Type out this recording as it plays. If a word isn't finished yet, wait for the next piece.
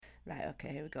Right, okay,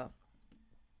 here we go.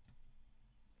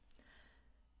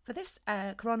 For this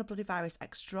Corona Bloody Virus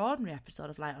extraordinary episode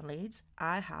of Light on Leeds,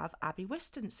 I have Abby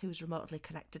Wistance, who's remotely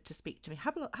connected to speak to me.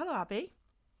 Hello, Abby.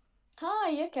 Hi,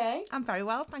 you okay? I'm very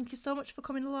well, thank you so much for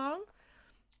coming along.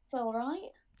 It's all right.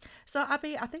 So,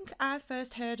 Abby, I think I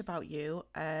first heard about you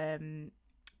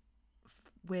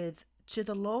with To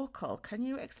the Local. Can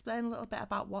you explain a little bit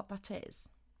about what that is?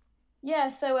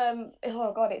 Yeah,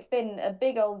 oh God, it's been a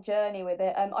big old journey with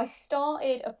it. I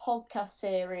started a podcast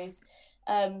series,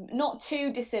 not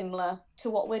too dissimilar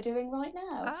to what we're doing right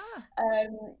now. Ah,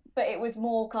 But it was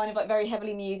more kind of like very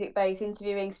heavily music based,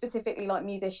 interviewing specifically like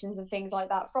musicians and things like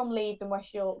that from Leeds and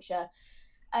West Yorkshire.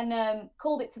 And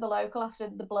called it To the Local after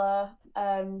the Blur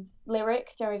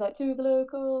lyric. Jerry's like, To the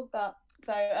Local, that.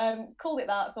 So called it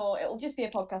that, thought it'll just be a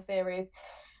podcast series.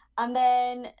 And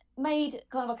then made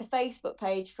kind of like a Facebook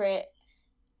page for it.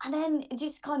 And then it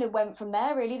just kind of went from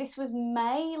there, really. This was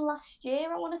May last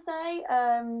year, I want to say.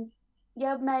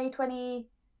 Yeah, May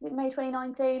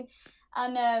 2019.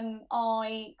 And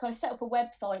I kind of set up a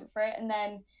website for it. And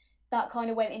then that kind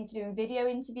of went into doing video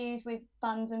interviews with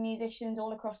bands and musicians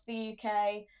all across the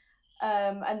UK.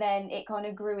 And then it kind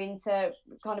of grew into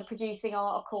kind of producing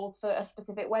articles for a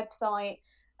specific website.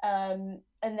 And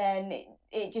then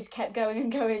it just kept going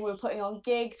and going. We were putting on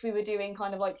gigs, we were doing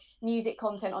kind of like music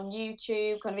content on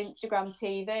YouTube, kind of Instagram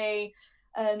TV.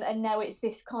 And now it's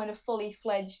this kind of fully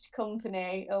fledged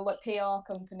company or like PR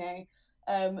company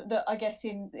that I guess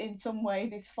in some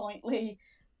ways is slightly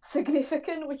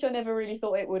significant, which I never really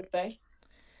thought it would be.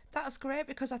 that's great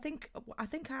because I think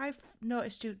I've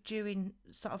noticed you during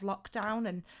sort of lockdown,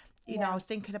 and I Yeah. was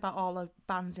thinking about all the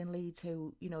bands in Leeds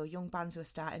who, young bands who are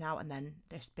starting out, and then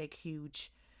this big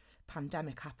huge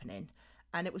pandemic happening,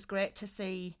 and it was great to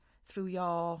see through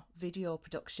your video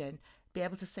production be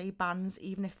able to see bands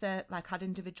even if they like had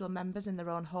individual members in their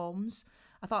own homes.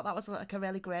 I thought that was like a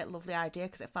really great, lovely idea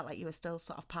because it felt like you were still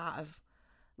sort of part of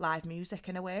live music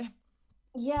in a way.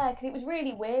 Yeah, because it was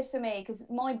really weird for me because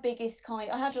my biggest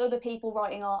I had other people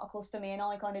writing articles for me and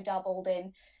I kind of dabbled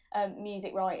in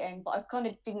music writing, but I kind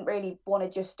of didn't really want to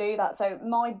just do that. So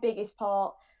my biggest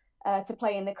part to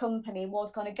play in the company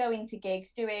was kind of going to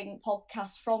gigs, doing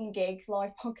podcasts from gigs,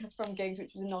 live podcasts from gigs,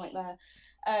 which was a nightmare.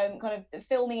 Kind of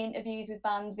filming interviews with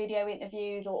bands, video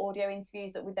interviews or audio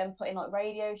interviews that would then put in like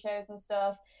radio shows and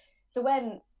stuff. So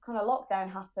when kind of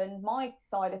lockdown happened, my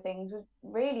side of things was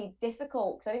really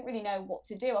difficult because I didn't really know what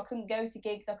to do. I couldn't go to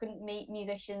gigs, I couldn't meet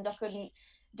musicians, I couldn't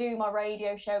do my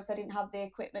radio show because I didn't have the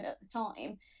equipment at the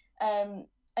time.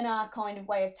 And our kind of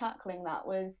way of tackling that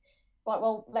was right.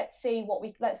 Well, let's see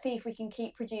if we can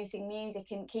keep producing music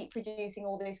and keep producing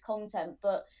all this content,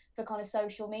 but for kind of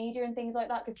social media and things like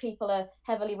that, because people are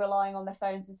heavily relying on their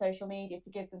phones and social media to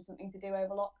give them something to do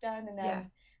over lockdown. And Yeah.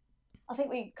 I think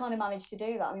we kind of managed to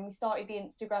do that. I mean, we started the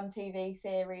Instagram TV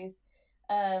series,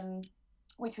 um,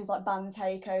 which was like band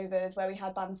takeovers, where we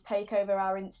had bands take over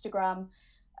our Instagram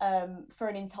for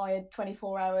an entire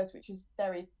 24 hours, which was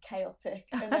very chaotic.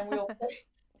 And then we also,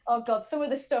 oh God, some of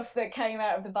the stuff that came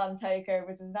out of the band takeovers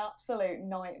was an absolute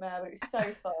nightmare, but it was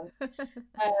so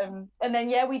fun. And then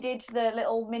yeah, we did the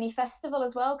little mini festival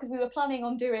as well because we were planning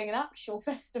on doing an actual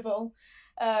festival,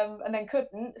 and then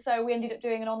couldn't. So we ended up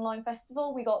doing an online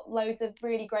festival. We got loads of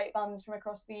really great bands from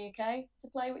across the UK to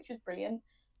play, which was brilliant.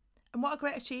 And what a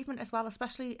great achievement as well,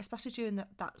 especially during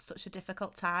that such a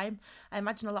difficult time. I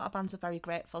imagine a lot of bands are very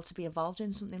grateful to be involved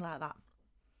in something like that.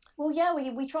 Well, yeah,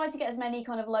 we tried to get as many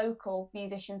kind of local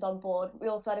musicians on board. We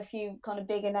also had a few kind of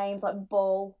bigger names like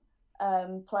Bull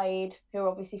played, who are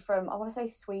obviously from I want to say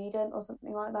Sweden or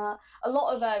something like that. A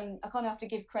lot of I kind of have to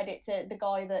give credit to the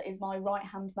guy that is my right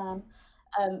hand man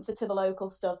for to the local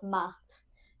stuff,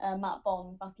 Matt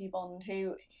Bond, Matthew Bond,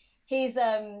 who his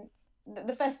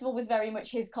the festival was very much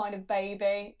his kind of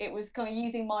baby. It was kind of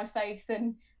using my face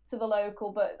and to the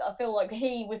local, but I feel like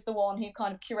he was the one who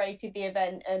kind of curated the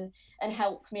event and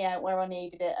helped me out where I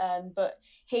needed it. But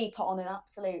he put on an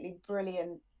absolutely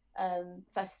brilliant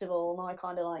festival, and I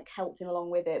kind of like helped him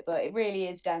along with it. But it really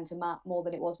is down to Matt more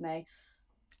than it was me.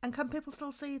 And can people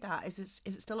still see that? Is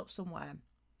it still up somewhere?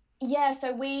 Yeah,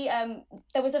 so we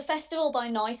there was a festival by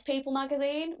Nice People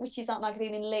magazine, which is that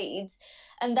magazine in Leeds,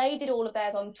 and they did all of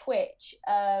theirs on Twitch,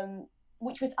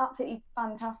 which was absolutely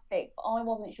fantastic. But I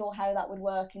wasn't sure how that would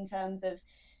work in terms of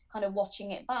kind of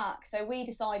watching it back. So we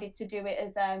decided to do it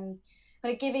as kind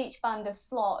of give each band a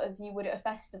slot as you would at a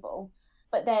festival,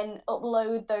 but then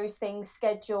upload those things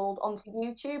scheduled onto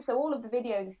YouTube. So all of the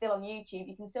videos are still on YouTube.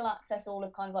 You can still access all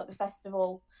of kind of like the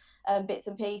festival bits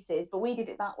and pieces, but we did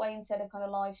it that way instead of kind of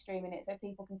live streaming it so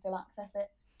people can still access it.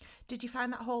 Did you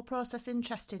find that whole process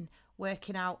interesting,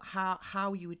 working out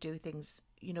how you would do things?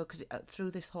 You know, because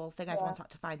through this whole thing, everyone's had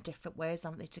to find different ways,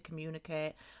 haven't they, to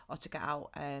communicate or to get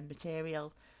out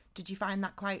material. Did you find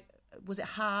that was it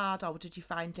hard, or did you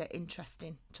find it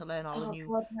interesting to learn all the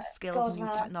new skills and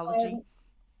new technology?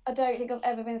 I don't think I've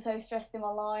ever been so stressed in my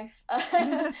life.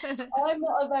 I'm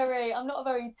not a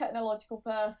very technological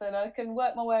person. I can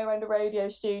work my way around a radio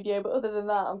studio, but other than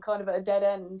that, I'm kind of at a dead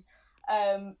end.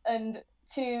 And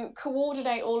to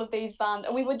coordinate all of these bands,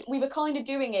 and we were kind of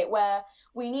doing it where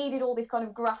we needed all this kind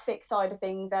of graphic side of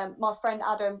things. My friend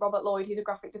Adam Robert Lloyd, who's a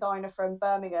graphic designer from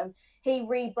Birmingham, he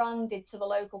rebranded to the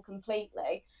local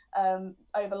completely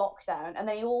over lockdown, and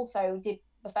then he also did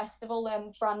the festival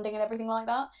branding and everything like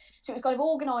that. So it was kind of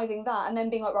organising that and then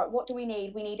being like, right, what do we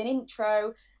need? We need an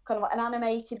intro, kind of like an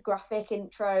animated graphic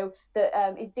intro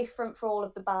that is different for all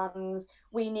of the bands.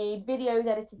 We need videos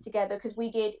edited together because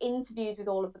we did interviews with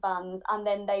all of the bands and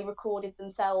then they recorded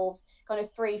themselves kind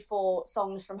of 3-4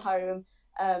 songs from home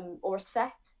or a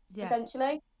set,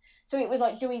 essentially. So it was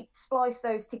like, do we splice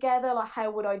those together? Like, how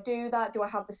would I do that? Do I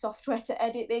have the software to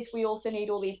edit this? We also need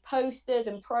all these posters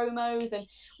and promos. And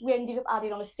we ended up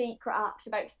adding on a secret act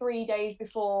about 3 days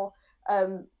before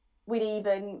we'd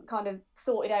even kind of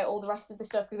sorted out all the rest of the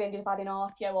stuff, because we ended up adding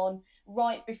RTO on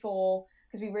right before,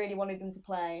 because we really wanted them to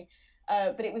play.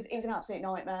 But it was an absolute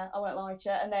nightmare, I won't lie to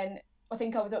you. And then I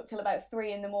think I was up till about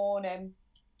 3 a.m. on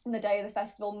the day of the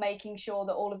festival, making sure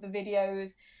that all of the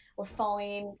videos were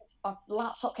fine. My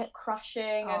laptop kept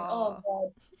crashing and oh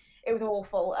god, it was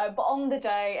awful. But on the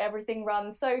day, everything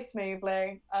ran so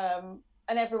smoothly, and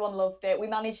everyone loved it. We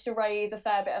managed to raise a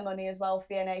fair bit of money as well for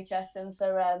the NHS and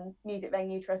for Music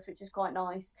Venue Trust, which was quite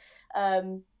nice.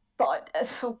 But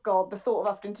oh god, the thought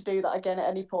of having to do that again at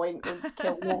any point would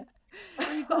kill me.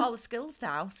 Well, you've got all the skills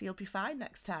now, so you'll be fine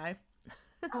next time.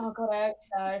 Oh god, I hope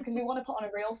so, because we want to put on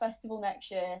a real festival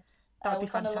next year. That'd be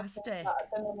fantastic.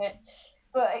 At the minute.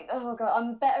 But oh god,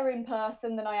 I'm better in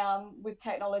person than I am with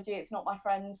technology. It's not my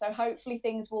friend. So hopefully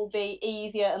things will be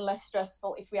easier and less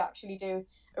stressful if we actually do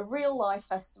a real live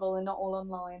festival and not all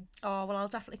online. Oh, well, I'll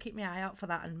definitely keep my eye out for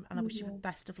that, and I wish you the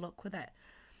best of luck with it.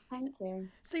 Thank you.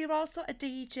 So you're also a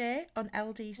DJ on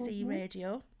LDC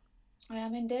Radio. I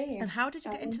am indeed. And how did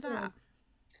you get into that?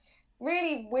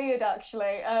 Really weird,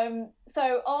 actually.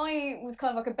 So I was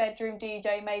kind of like a bedroom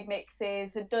DJ, made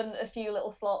mixes, had done a few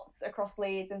little slots across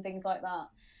Leeds and things like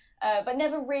that, but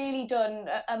never really done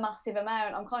a massive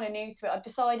amount. I'm kind of new to it. I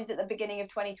decided at the beginning of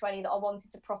 2020 that I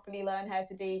wanted to properly learn how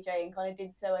to DJ, and kind of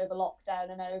did so over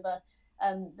lockdown and over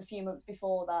the few months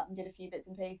before that, and did a few bits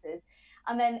and pieces.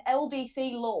 And then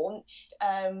LDC launched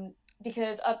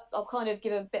because I'll kind of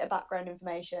give a bit of background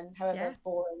information, however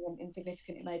boring and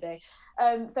insignificant it may be.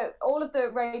 So all of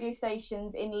the radio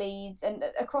stations in Leeds and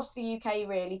across the UK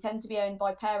really tend to be owned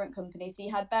by parent companies. So you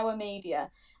had Bauer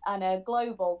Media and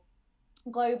Global.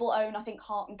 Global own, I think,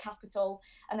 Heart and Capital,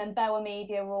 and then Bauer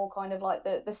Media were all kind of like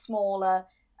the smaller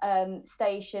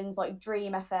stations like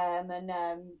Dream FM and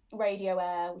Radio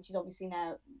Air, which is obviously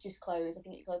now just closed. I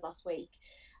think it closed last week.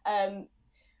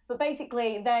 But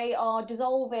basically, they are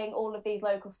dissolving all of these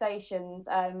local stations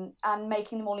and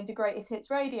making them all into Greatest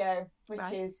Hits Radio,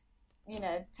 which is, you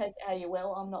know, take it how you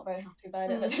will. I'm not very happy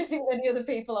about it. I don't think many other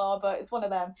people are, but it's one of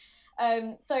them.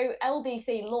 So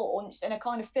LDC launched and are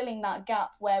kind of filling that gap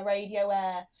where Radio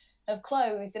Air have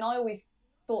closed. And I always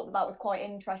thought that was quite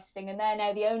interesting, and they're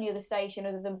now the only other station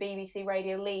other than BBC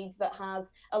Radio Leeds that has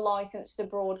a license to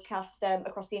broadcast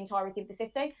across the entirety of the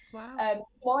city. Wow.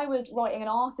 So I was writing an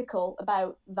article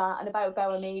about that and about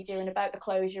Bauer Media and about the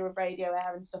closure of Radio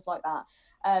Air and stuff like that.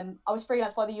 I was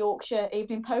freelanced by the Yorkshire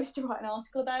Evening Post to write an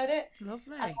article about it.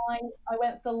 Lovely. And I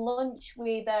went for lunch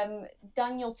with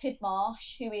Daniel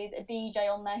Tidmarsh, who is a DJ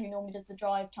on there who normally does the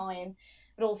drive time,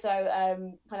 but also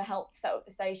kind of helped set up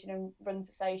the station and runs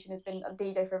the station, has been a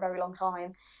DJ for a very long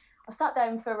time. I sat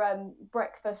down for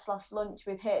breakfast/lunch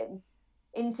with him,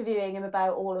 interviewing him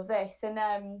about all of this, and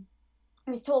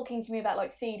he was talking to me about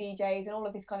like CDJs and all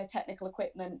of this kind of technical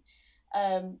equipment.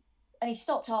 And he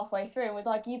stopped halfway through and was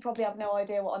like, "You probably have no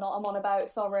idea what I'm on about.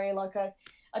 Sorry, like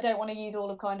I don't want to use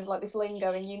all of kind of like this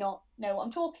lingo and you not know what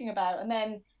I'm talking about." And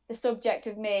then the subject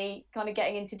of me kind of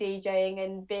getting into DJing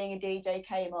and being a DJ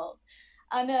came up.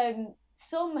 And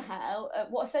somehow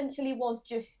what essentially was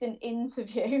just an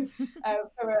interview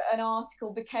for an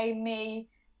article became me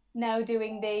now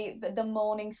doing the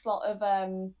morning slot of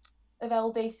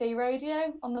LDC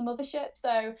Radio on the mothership.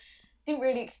 So didn't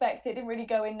really expect it, didn't really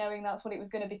go in knowing that's what it was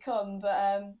going to become. But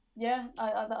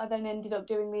I then ended up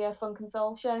doing the Funk and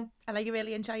Soul show. And are you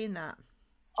really enjoying that?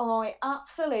 I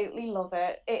absolutely love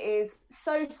it. It is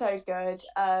so, so good.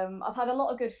 I've had a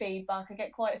lot of good feedback. I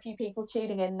get quite a few people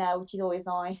tuning in now, which is always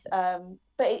nice.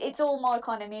 But it's all my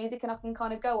kind of music, and I can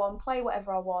kind of go on, play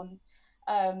whatever I want,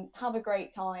 have a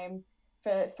great time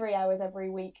for 3 hours every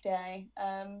weekday,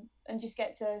 and just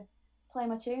get to play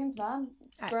my tunes, man.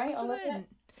 It's great. I love it. Excellent.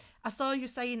 I saw you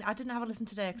saying I didn't have a listen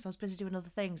today because I was busy doing other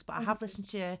things, but I have listened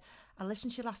to you. I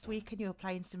listened to you last week, and you were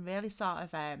playing some really sort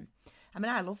of. I mean,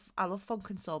 I love funk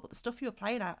and soul, but the stuff you were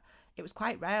playing, it was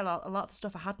quite rare. A lot of the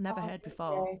stuff I had never Oh, heard thank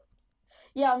before. you.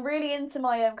 Yeah, I'm really into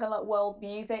my kind of like world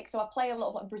music. So I play a lot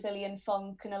of like Brazilian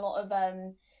funk and a lot of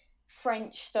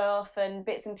French stuff and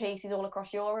bits and pieces all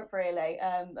across Europe, really.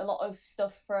 A lot of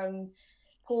stuff from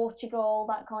Portugal,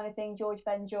 that kind of thing, George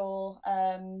Benjor,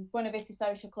 Buena Vista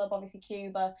Social Club, obviously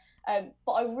Cuba.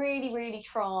 But I really, really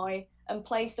try and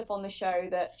play stuff on the show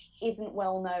that isn't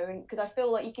well known, because I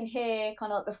feel like you can hear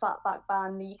kind of like the Fatback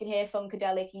Band, you can hear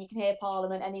Funkadelic, and you can hear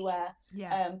Parliament anywhere.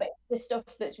 Yeah. But the stuff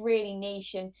that's really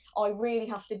niche, and I really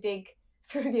have to dig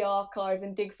through the archives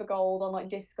and dig for gold on like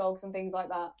Discogs and things like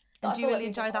that. And But I do you feel like really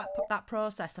these are enjoy that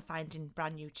process of finding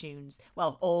brand new tunes?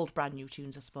 Well, old brand new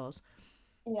tunes, I suppose.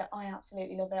 Yeah, I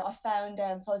absolutely love it. I found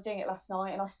so I was doing it last night,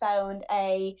 and I found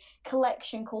a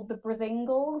collection called the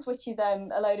Brazingles, which is a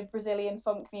load of Brazilian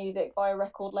funk music by a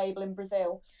record label in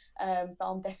Brazil. That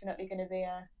I'm definitely going to be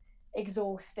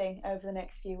exhausting over the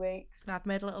next few weeks. I've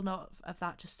made a little note of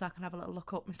that just so I can have a little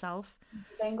look up myself.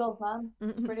 Brazingles, man,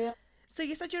 it's brilliant. So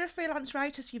you said you're a freelance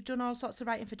writer, so you've done all sorts of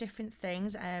writing for different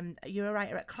things. You're a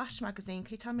writer at Clash magazine.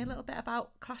 Can you tell me a little bit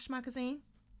about Clash magazine?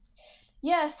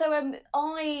 Yeah, so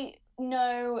I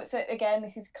know. So again,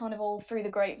 this is kind of all through the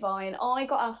grapevine. I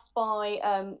got asked by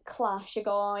Clash, a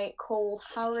guy called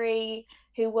Harry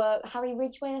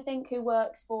Ridgway, I think, who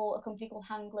works for a company called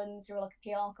Hanglands, who are like a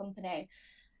PR company.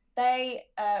 They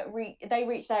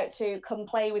reached out to Come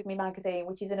Play With Me magazine,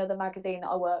 which is another magazine that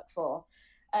I work for,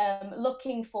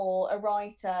 looking for a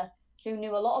writer who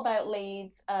knew a lot about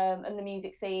Leeds and the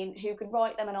music scene, who could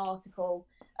write them an article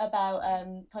about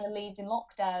kind of Leeds in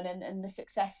lockdown and the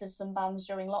success of some bands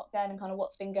during lockdown and kind of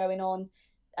what's been going on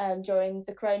during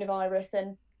the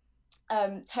coronavirus.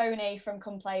 And Tony from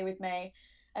Come Play With Me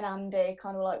and Andy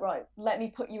kind of like, right, let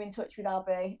me put you in touch with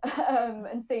Abby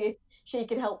and see if she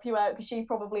can help you out, because she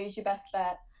probably is your best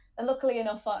bet. And luckily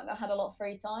enough, I had a lot of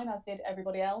free time, as did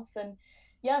everybody else. And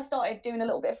yeah, I started doing a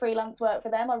little bit of freelance work for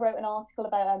them. I wrote an article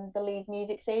about the Leeds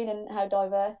music scene and how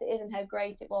diverse it is and how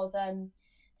great it was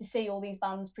to see all these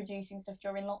bands producing stuff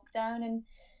during lockdown. And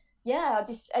yeah, I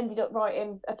just ended up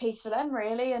writing a piece for them,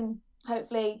 really, and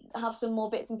hopefully have some more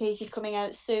bits and pieces coming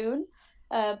out soon.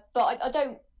 But I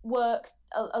don't work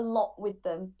a lot with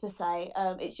them per se.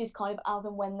 It's just kind of as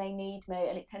and when they need me,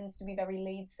 and it tends to be very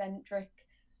lead centric.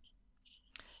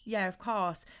 Yeah, of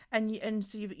course. And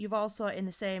so you've also in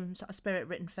the same sort of spirit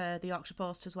written for the Yorkshire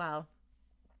Post as well.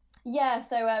 Yeah,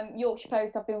 so Yorkshire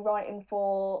Post I've been writing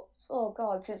for, oh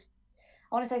God, since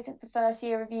I want to say since the first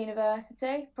year of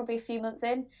university, probably a few months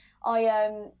in.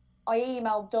 I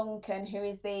emailed Duncan, who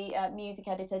is the music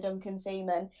editor, Duncan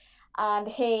Seaman, and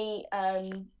he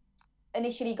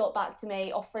initially got back to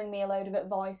me offering me a load of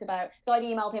advice about. So I'd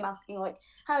emailed him asking like,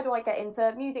 how do I get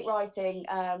into music writing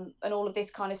and all of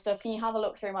this kind of stuff? Can you have a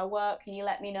look through my work? Can you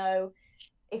let me know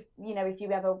if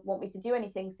you ever want me to do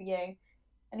anything for you?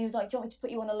 And he was like, do you want me to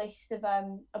put you on a list of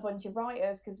a bunch of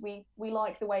writers, because we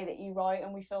like the way that you write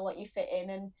and we feel like you fit in,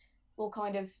 and we'll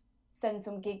kind of send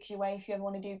some gigs your way if you ever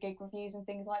want to do gig reviews and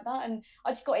things like that. And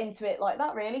I just got into it like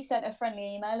that, really, sent a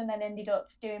friendly email and then ended up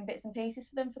doing bits and pieces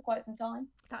for them for quite some time.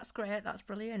 That's great. That's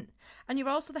brilliant. And you're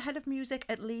also the head of music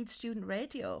at Leeds Student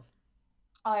Radio.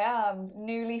 I am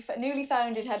newly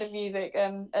founded head of music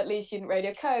at Leeds Student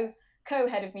Radio, co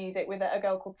head of music with a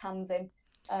girl called Tamsin.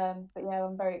 But yeah,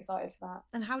 I'm very excited for that.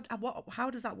 And how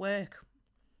does that work?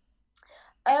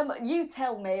 You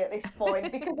tell me at this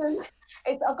point, because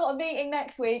I've got a meeting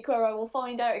next week where I will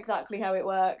find out exactly how it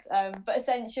works. But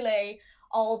essentially,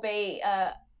 I'll be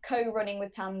co-running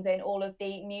with Tamsin all of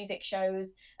the music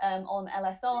shows on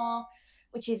LSR,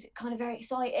 which is kind of very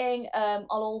exciting. I'll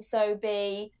also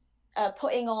be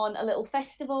putting on a little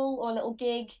festival or a little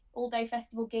gig, all-day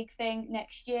festival gig thing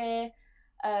next year.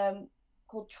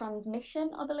 Called Transmission,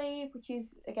 I believe, which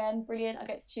is again brilliant. I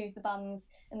get to choose the bands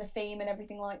and the theme and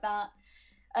everything like that.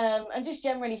 And just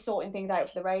generally sorting things out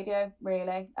for the radio,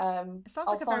 really. It sounds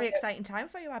like a very exciting time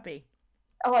for you, Abby.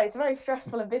 Oh, it's a very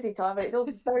stressful and busy time, but it's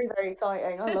also very, very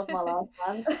exciting. I love my life,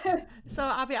 man. So,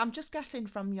 Abby, I'm just guessing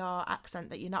from your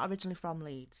accent that you're not originally from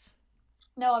Leeds.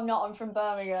 No, I'm not. I'm from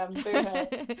Birmingham.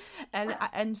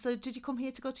 and so, did you come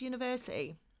here to go to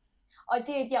university? I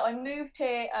did, yeah. I moved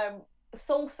here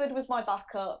Salford was my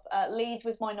backup. Leeds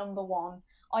was my number one.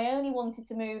 I only wanted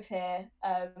to move here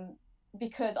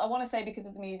because I want to say because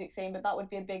of the music scene, but that would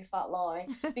be a big fat lie.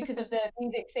 Because of the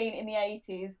music scene in the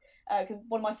 80s, because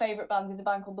one of my favourite bands is a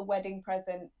band called The Wedding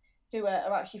Present, who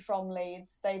are actually from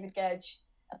Leeds. David Gedge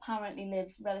apparently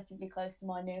lives relatively close to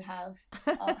my new house.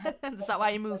 Is that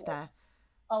why you moved there?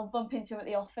 I'll bump into him at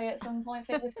the offie at some point,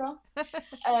 fingers crossed.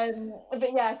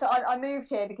 But yeah, so I moved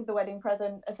here because of The Wedding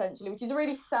Present, essentially, which is a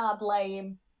really sad,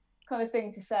 lame kind of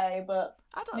thing to say, but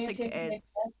I don't think it is.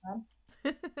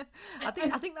 I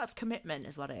think that's commitment,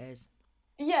 is what it is.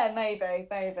 Yeah, maybe.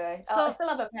 So, I still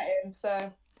haven't met him,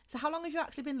 so. So how long have you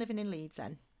actually been living in Leeds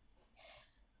then?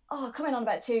 Oh, coming on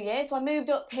about 2 years. So I moved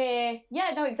up here.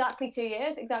 Yeah, no, exactly 2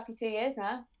 years. Exactly 2 years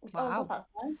now. Wow. Oh, God, that's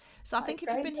fine. So I think if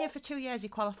you've been here for 2 years, you're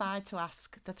qualified to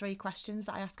ask the 3 questions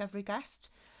that I ask every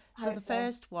guest. So the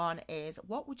first one is,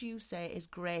 what would you say is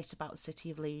great about the city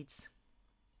of Leeds?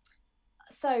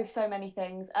 So many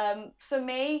things. For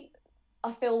me,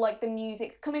 I feel like the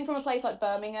music, coming from a place like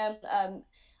Birmingham,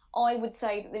 I would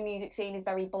say that the music scene is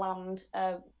very bland.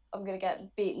 I'm going to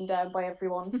get beaten down by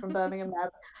everyone from Birmingham now.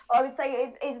 I would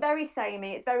say it's very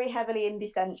samey. It's very heavily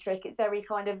indie centric. It's very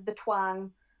kind of the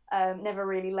twang. Never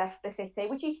really left the city,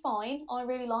 which is fine. I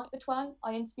really like the twang.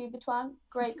 I interviewed the twang.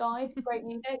 Great guys, great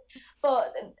music.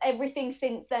 But everything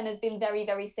since then has been very,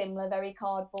 very similar, very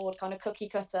cardboard, kind of cookie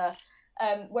cutter.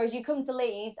 Whereas you come to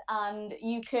Leeds and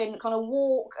you can kind of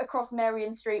walk across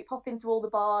Merrion Street, pop into all the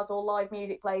bars or live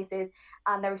music places,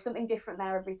 and there is something different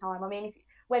there every time. I mean,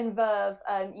 when Verve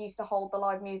used to hold the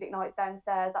live music nights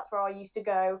downstairs, that's where I used to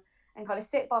go and kind of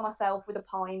sit by myself with a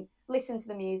pint, listen to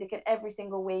the music, and every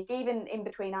single week, even in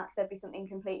between acts, there'd be something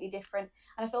completely different.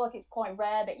 And I feel like it's quite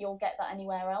rare that you'll get that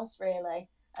anywhere else, really.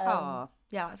 Oh,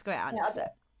 yeah, that's a great answer.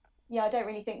 I don't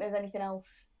really think there's anything else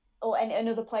or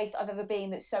another place that I've ever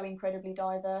been that's so incredibly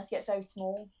diverse, yet so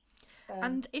small.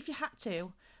 And if you had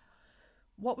to,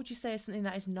 what would you say is something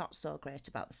that is not so great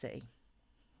about the city?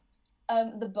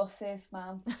 The buses,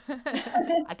 man.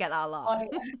 I get that a lot.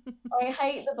 I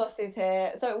hate the buses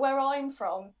here. So where I'm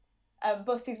from,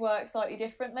 buses work slightly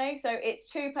differently. So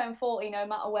it's £2.40 no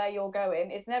matter where you're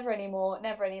going. It's never any more,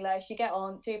 never any less. You get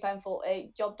on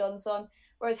 £2.40, job done, son.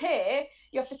 Whereas here,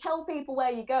 you have to tell people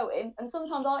where you're going, and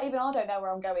sometimes I don't know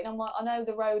where I'm going. I'm like, I know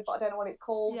the road, but I don't know what it's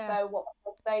called. Yeah. So what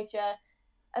am I say to you?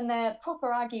 And they're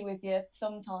proper aggy with you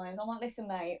sometimes. I'm like, listen,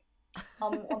 mate. I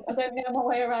don't know my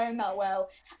way around that well,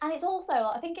 and it's also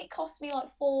like, I think it cost me like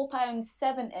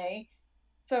 £4.70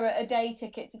 for a day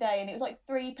ticket today, and it was like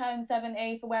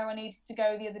 £3.70 for where I needed to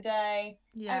go the other day.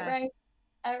 Yeah,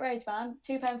 outrage, man.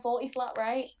 £2.40 flat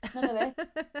rate. None of this.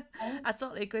 I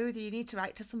totally agree with you. You need to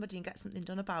write to somebody and get something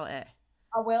done about it.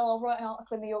 I will. I'll write an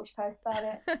article in the Yorkshire Post about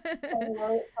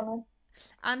it.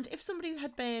 And if somebody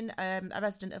had been a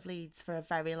resident of Leeds for a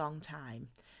very long time,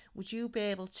 would you be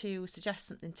able to suggest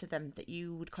something to them that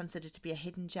you would consider to be a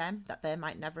hidden gem that they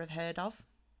might never have heard of?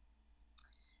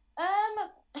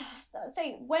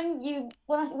 See, when you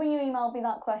emailed me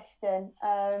that question,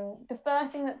 the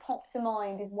first thing that popped to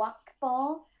mind is Wax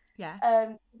Bar. Yeah.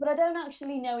 But I don't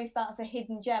actually know if that's a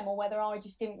hidden gem or whether I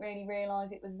just didn't really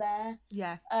realise it was there.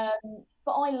 Yeah.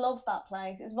 But I love that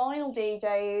place. It's vinyl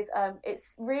DJs. It's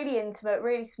really intimate,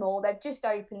 really small. They've just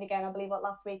opened again, I believe, like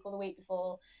last week or the week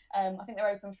before. I think they're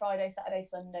open Friday, Saturday,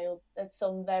 Sunday, or there's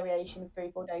some variation of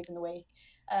 3-4 days in the week.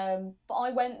 But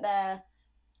I went there,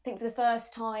 I think for the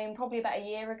first time, probably about a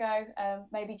year ago,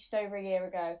 maybe just over a year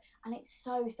ago. And it's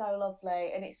so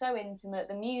lovely, and it's so intimate.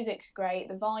 The music's great,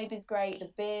 the vibe is great,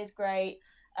 the beer's great.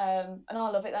 And I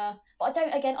love it there. But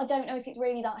I don't know if it's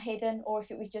really that hidden or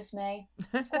if it was just me.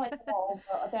 It's quite small,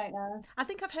 but I don't know. I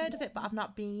think I've heard of it, but I've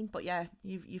not been. But yeah,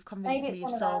 you've convinced me, you've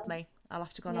sold me. I'll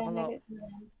have to go and have a look.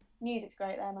 Music's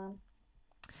great there, man.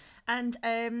 And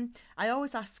I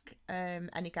always ask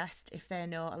any guest if they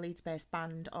know a Leeds-based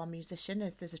band or musician,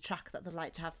 if there's a track that they'd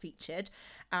like to have featured.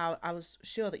 I was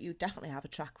sure that you definitely have a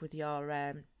track with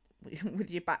your with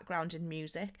your background in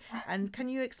music. And can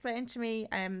you explain to me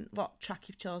what track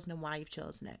you've chosen and why you've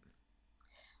chosen it?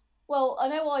 Well, I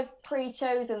know I've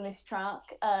pre-chosen this track,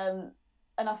 and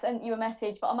I sent you a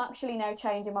message, but I'm actually now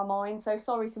changing my mind. So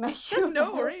sorry to mess you up.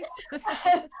 No worries.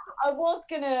 I was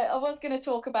gonna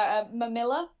talk about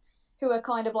Mamilla, who are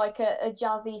kind of like a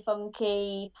jazzy,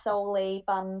 funky, soul-y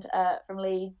band from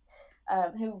Leeds.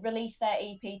 Who released their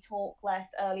EP Talk Less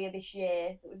earlier this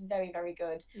year. It was very, very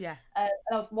good. Yeah. And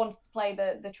I wanted to play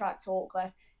the track Talk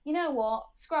Less. You know what?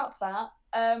 Scrap that.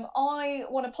 I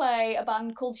want to play a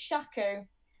band called Shaku,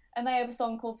 and they have a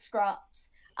song called Scraps,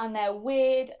 and they're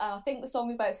weird. And I think the song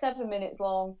is about 7 minutes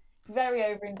long. very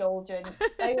overindulgent.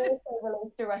 They also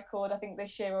released a record, I think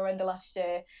this year or end of last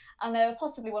year, and they were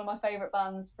possibly one of my favourite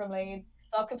bands from Leeds.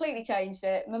 So I've completely changed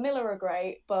it. Mamilla are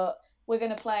great, but we're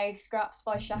going to play Scraps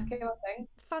by Shaka, I think.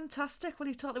 Fantastic. Well,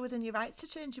 you're totally within your rights to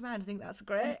change your mind. I think that's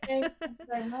great. Thank you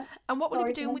very much. And what will you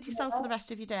Sorry be to doing with mention yourself that. for the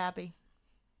rest of your day, Abby?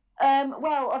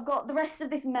 Well, I've got the rest of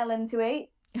this melon to eat.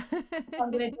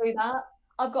 I'm going to do that.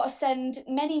 I've got to send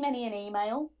many an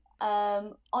email.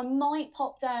 I might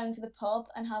pop down to the pub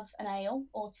and have an ale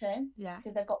or two. Yeah.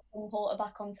 Because they've got some porter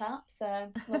back on tap,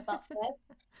 so love that for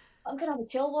it. I'm going to have a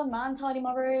chill one, man. Tidy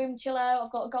my room, chill out.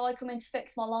 I've got a guy coming to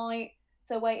fix my light,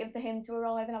 so waiting for him to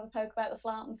arrive and have a poke about the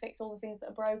flat and fix all the things that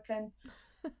are broken.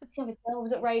 I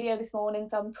was at radio this morning,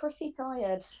 so I'm pretty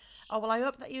tired. Oh, well, I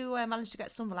hope that you manage to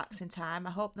get some relaxing time.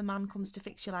 I hope the man comes to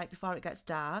fix your light before it gets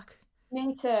dark.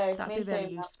 Me too. That'd be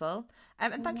really useful.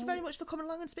 And thank you very much for coming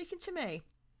along and speaking to me.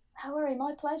 Don't worry,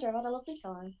 my pleasure. I've had a lovely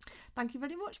time. Thank you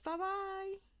very much.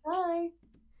 Bye-bye. Bye.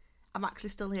 I'm actually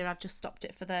still here. I've just stopped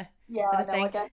it for the thing.